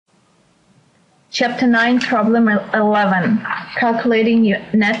Chapter 9, Problem 11, Calculating your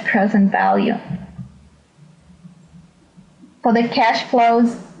net present value. For the cash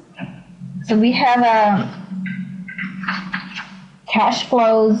flows, so we have cash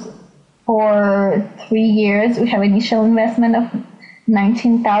flows for 3 years. We have initial investment of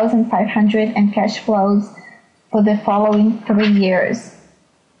 $19,500 and cash flows for the following 3 years.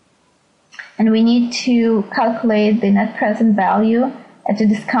 And we need to calculate the net present value at a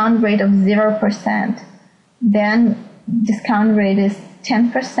discount rate of 0%. Then discount rate is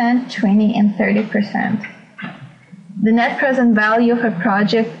 10%, 20%, and 30%. The net present value of a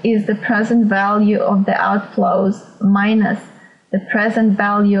project is the present value of the outflows minus the present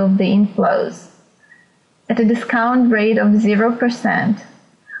value of the inflows. At a discount rate of 0%,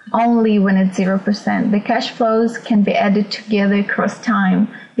 only when it's 0%, the cash flows can be added together across time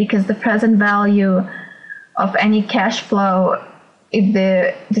because the present value of any cash flow, if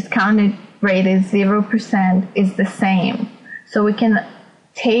the discounted rate is 0%, is the same. So we can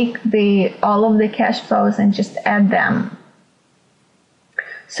take all of the cash flows and just add them.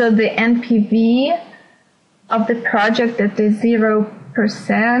 So the NPV of the project at the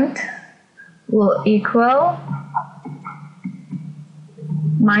 0% will equal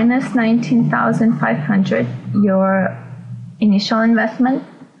minus 19,500, your initial investment,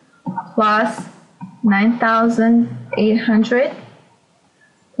 plus 9,800,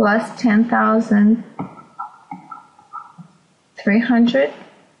 plus 10,300,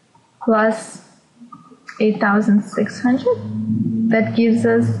 plus 8,600. That gives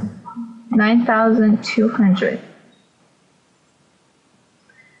us 9,200.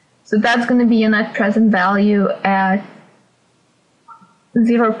 So that's going to be your net present value at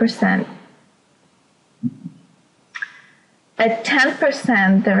 0%. At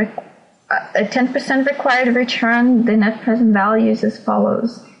 10%, a 10% required return, the net present value is as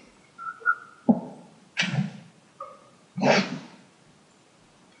follows.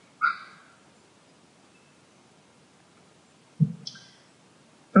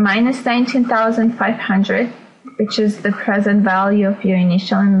 Minus 19,500, which is the present value of your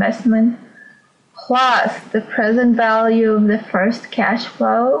initial investment, plus the present value of the first cash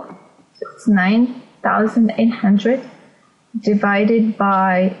flow, so it's 9,800, divided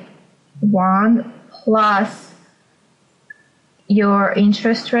by 1, plus your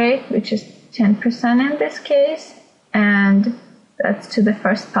interest rate, which is 10% in this case, and that's to the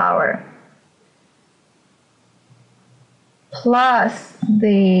first power, plus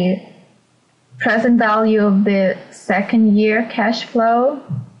the present value of the second year cash flow,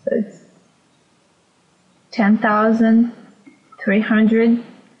 so it's 10,300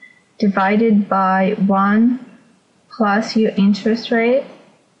 divided by 1 plus your interest rate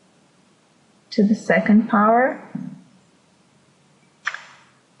to the second power,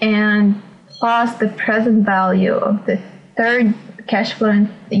 and plus the present value of the third cash flow in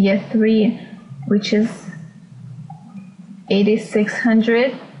year 3, which is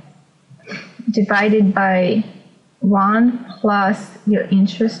 8,600 divided by 1 plus your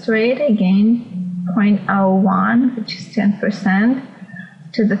interest rate, again 0.01, which is 10%,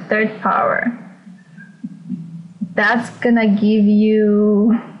 to the third power. That's gonna give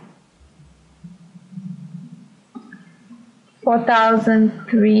you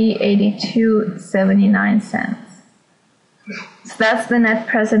 4,382.79 cents. So that's the net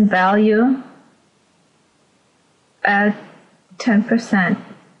present value at 10%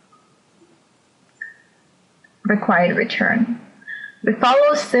 required return. We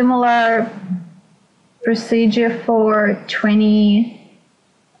follow similar procedure for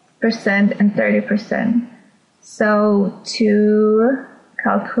 20% and 30%. So to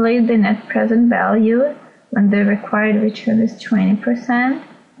calculate the net present value when the required return is 20%,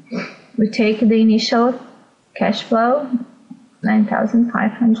 we take the initial cash flow,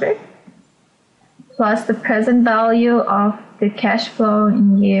 9,500, plus the present value of the cash flow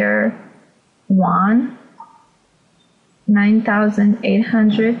in year 1,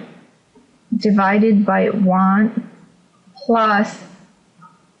 9,800, divided by 1 plus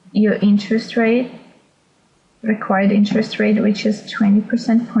your interest rate, required interest rate, which is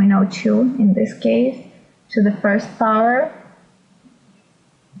 20%, 0.02 in this case, to the first power,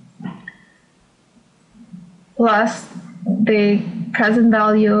 plus the present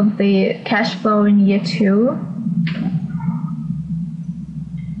value of the cash flow in year 2,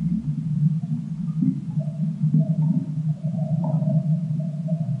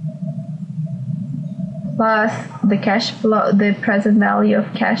 plus the cash flow, the present value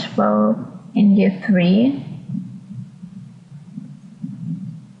of cash flow in year 3,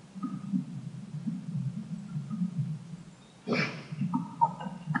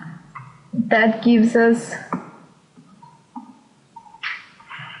 that gives us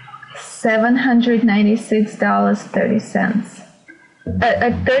 $796.30.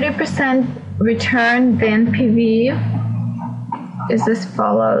 At 30% return, the NPV is as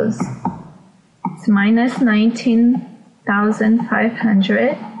follows. It's minus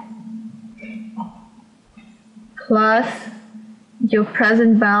 19,500 plus your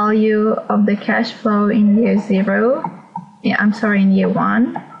present value of the cash flow in year zero. In year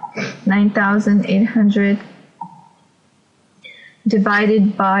one, 9,800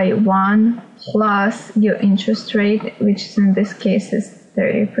 divided by 1 plus your interest rate, which in this case is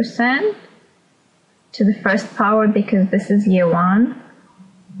 30% to the first power because this is year one,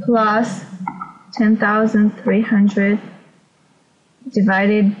 plus 10,300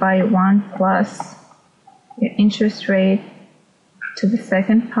 divided by 1 plus your interest rate to the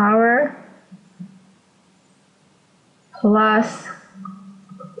second power, plus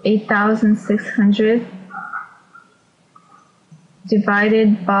 8,600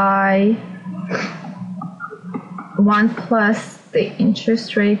 divided by 1 plus the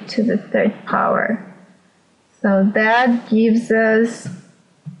interest rate to the third power. So that gives us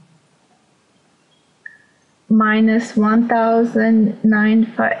minus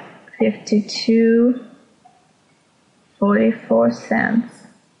 1,952.44 cents.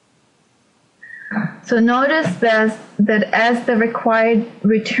 So notice that as the required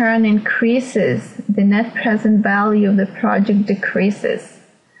return increases, the net present value of the project decreases.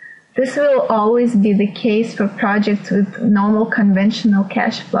 This will always be the case for projects with normal conventional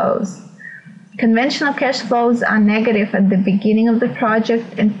cash flows. Conventional cash flows are negative at the beginning of the project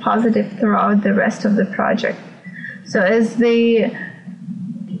and positive throughout the rest of the project. So as the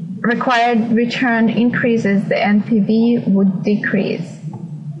required return increases, the NPV would decrease.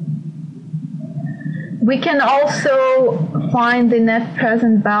 We can also find the net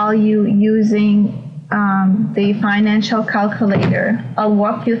present value using the financial calculator. I'll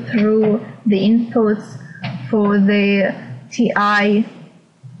walk you through the inputs for the TI,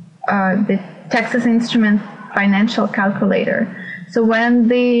 the Texas Instrument financial calculator. So when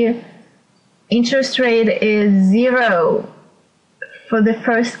the interest rate is 0 for the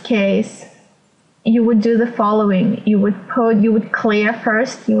first case, you would do the following. You would clear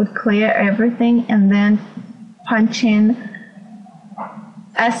first, you would clear everything and then punch in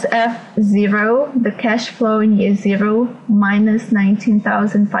SF0, the cash flow in year 0, minus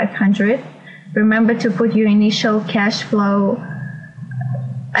 19,500. Remember to put your initial cash flow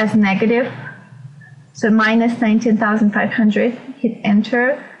as negative. So minus 19,500, hit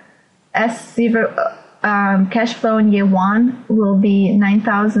enter. S0, cash flow in year 1 will be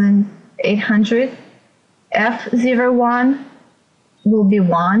 9,800. F01 will be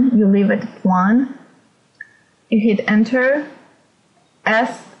 1. You leave it at 1. You hit enter.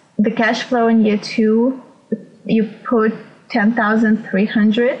 The cash flow in year 2, you put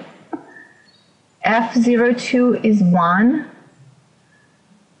 10,300. F02 is 1.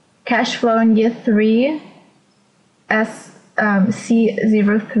 Cash flow in year 3,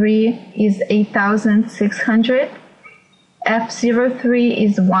 C03 is 8,600. F03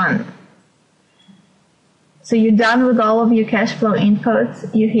 is 1. So you're done with all of your cash flow inputs.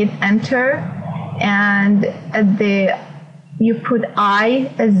 You hit enter, and you put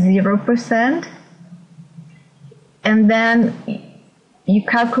I as 0%, and then you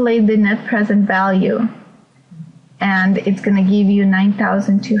calculate the net present value, and it's going to give you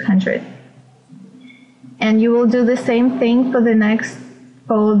 9,200. And you will do the same thing for the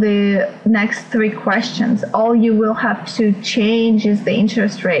next 3 questions. All you will have to change is the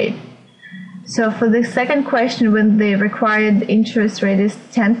interest rate. So for the second question, when the required interest rate is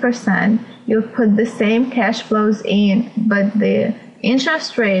 10%, you'll put the same cash flows in, but the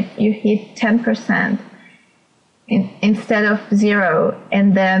interest rate, you hit 10% instead of 0.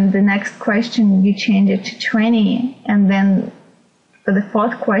 And then the next question, you change it to 20. And then for the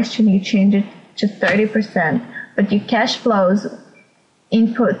fourth question, you change it to 30%. But your cash flows,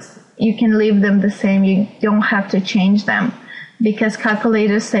 inputs, you can leave them the same. You don't have to change them because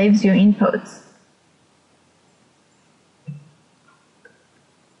calculator saves your inputs.